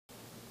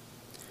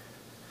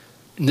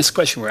In this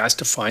question, we're asked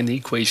to find the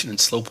equation in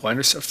slope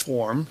y-intercept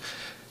form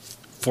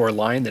for a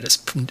line that is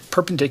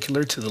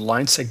perpendicular to the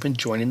line segment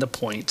joining the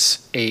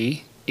points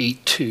A,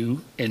 8,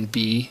 2, and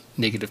B,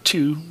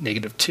 -2,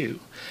 -2.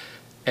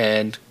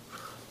 And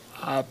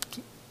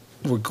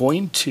we're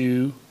going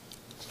to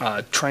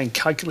try and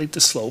calculate the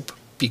slope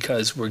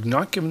because we're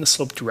not given the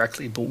slope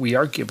directly, but we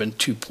are given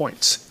 2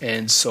 points.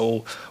 And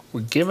so we're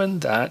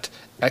given that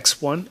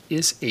x1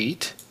 is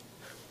 8,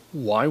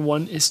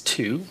 y1 is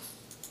 2,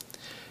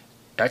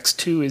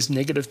 x2 is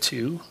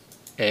 -2,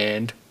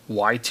 and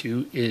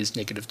y2 is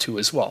 -2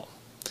 as well.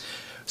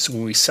 So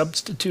when we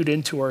substitute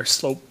into our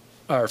slope,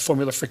 our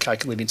formula for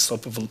calculating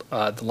slope of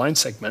the line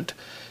segment,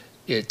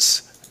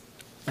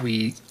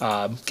 we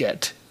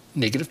get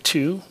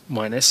 -2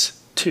 minus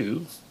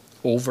 2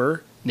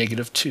 over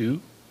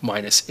 -2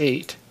 minus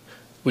 8,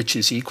 which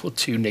is equal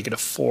to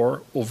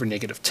 -4 over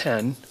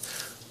 -10,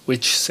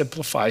 which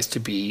simplifies to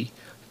be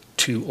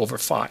 2 over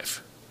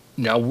 5.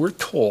 Now we're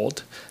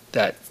told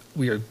that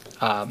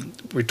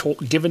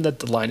given that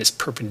the line is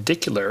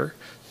perpendicular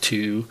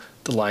to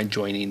the line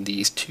joining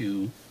these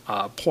two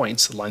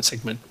points, the line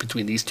segment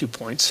between these 2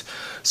 points,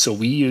 so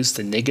we use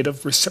the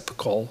negative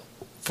reciprocal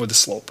for the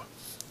slope.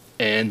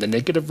 And the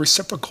negative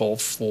reciprocal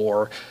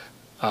for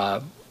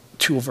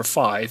 2 over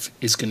 5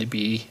 is going to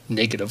be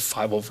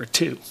 -5 over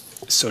 2.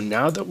 So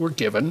now that we're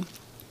given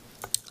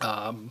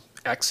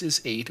x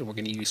is 8, and we're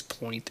going to use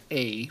point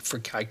A for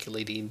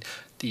calculating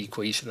the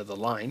equation of the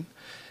line.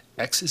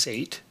 X is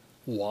 8,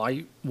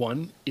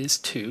 y1 is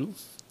 2,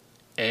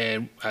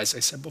 and as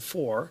I said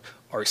before,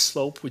 our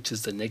slope, which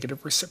is the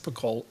negative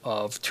reciprocal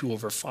of 2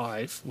 over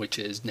 5, which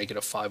is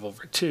 -5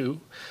 over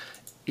 2,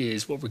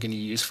 is what we're going to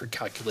use for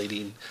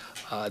calculating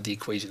the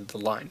equation of the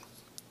line.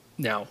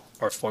 Now,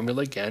 our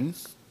formula again,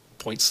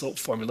 point slope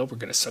formula, we're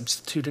going to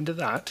substitute into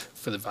that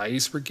for the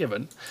values we're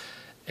given.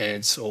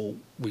 And so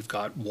we've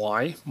got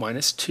y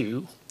minus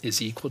 2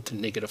 is equal to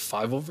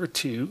 -5 over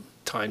 2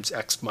 times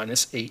x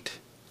minus 8.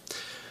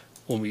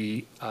 When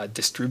we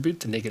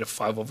distribute the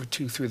 -5 over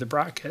 2 through the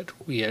bracket,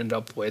 we end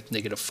up with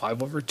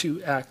 -5 over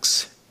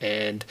 2x,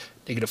 and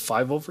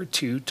 -5 over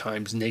 2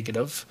 times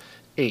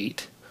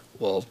 -8.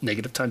 Well,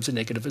 negative times a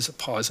negative is a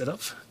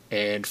positive,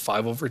 and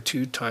 5 over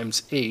 2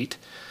 times 8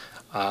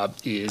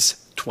 is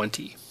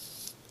 20.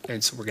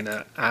 And so we're going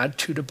to add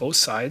 2 to both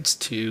sides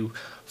to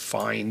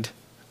find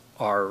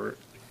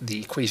the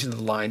equation of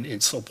the line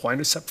in slope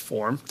y-intercept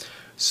form.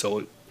 So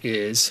it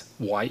is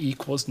y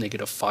equals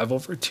 -5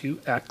 over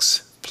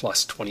 2x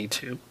plus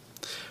 22.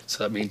 So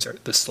that means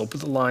the slope of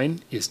the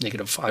line is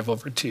 -5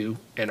 over 2,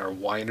 and our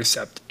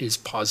y-intercept is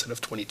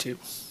 +22.